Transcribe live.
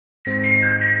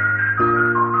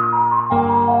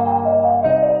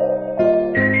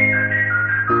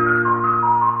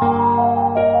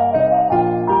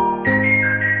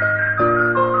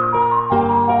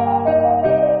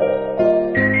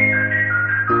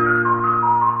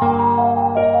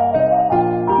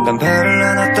난 배를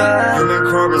안았다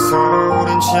유메컵에서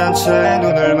우린 취한 채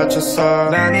눈을 맞췄어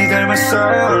많이 닮았어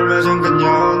얼마 전 그녀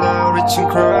나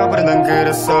reaching club으로 난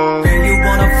그랬어 Hey you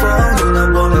wanna fuck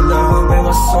누나 wanna love 왜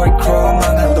왔어 이 club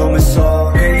망한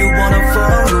놈에서 Hey you wanna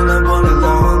fuck 누나 wanna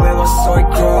love 왜 왔어 이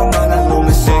club 망한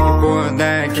놈에서 얘기보여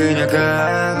날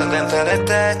그녀가 넌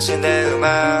간단했댔지 내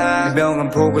음악 내 명함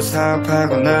보고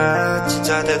사업하거나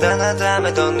진짜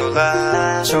대단하다며 더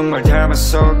놀라 정말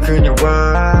닮았어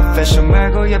그녀와 패션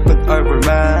말고 예쁜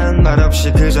얼굴만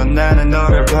말없이 그저 나는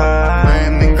너를 봐 왜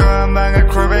있는 거야 망할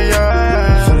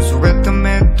콜베야 순수했던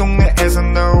내 동네에서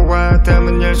너와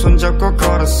닮은 열 손잡고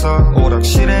걸었어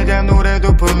오락실에 가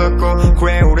노래도 불렀고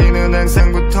그래 우리는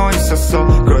항상 붙어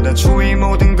있었어 그러다 주위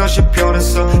모든 것이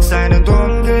변했어 쌓이는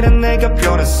동그란 내가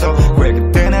변했어 그래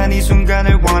그때 난 이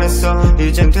순간을 원했어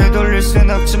이젠 되돌릴 순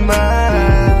없지만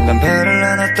난 배를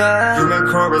안았다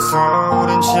유메컵에서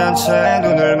우린 취한 채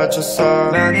눈을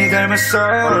맞췄어 많이 닮았어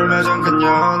얼마 전 그녀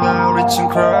나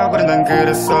reaching club으로 난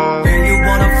그랬어 Hey you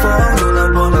wanna fuck 누나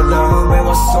wanna love 왜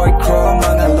왔어 이 club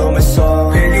망한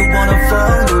놈에서 Hey you wanna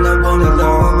fuck 누나 wanna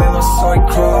love 왜 왔어 이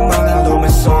club 망한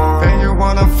놈에서 Hey you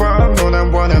wanna fuck 누나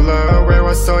wanna love 왜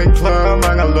왔어 이 club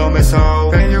망한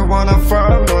놈에서 Hey you wanna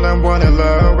fuck 누나 wanna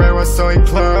love 왜 왔어 이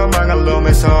club 망한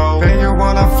놈에서 Hey you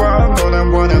wanna fuck 누나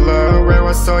wanna love 왜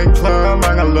왔어 이 club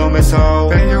망한 놈에서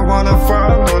Hey you wanna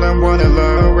fuck 누나 wanna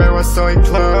love 왜 왔어 이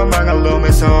club 망한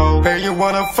놈에서 Hey you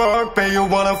wanna fuck Hey you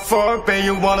wanna fuck Hey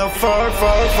you wanna fuck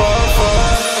fuck fuck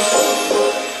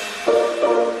fuck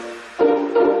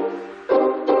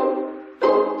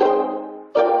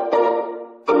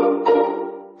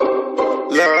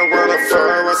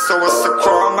So what's the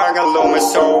crime? I got low my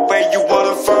soul. Where you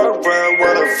wanna fuck? Where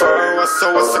wanna fuck?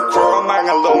 So what's the crime? I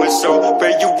got low my soul.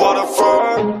 Where you wanna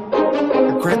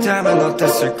fuck? 그랬다면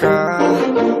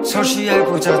어땠을까? 서시의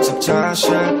부잣집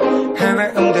자식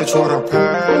해외 음대 졸업해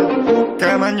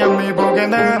까만 연미복의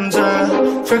남자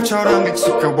랩처럼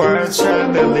익숙한 채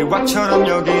멜리왁처럼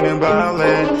여기는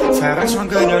발레 사랑스런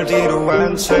그녀를 뒤로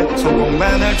한 채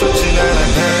성공만을 쫓진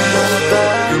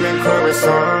않아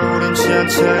유메컵에서 우린 취한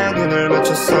채 눈을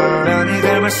맞췄어 많이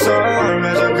닮았어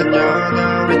얼마 전 그녀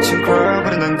나 reaching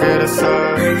club으로 난 그랬어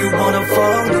Hey you wanna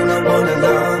fuck 누나 wanna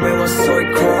love 왜 왔어 이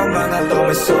club 망한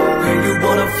놈에서 Hey you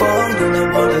wanna fuck 누나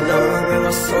wanna love 왜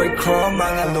왔어 이 club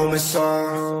망한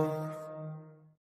놈에서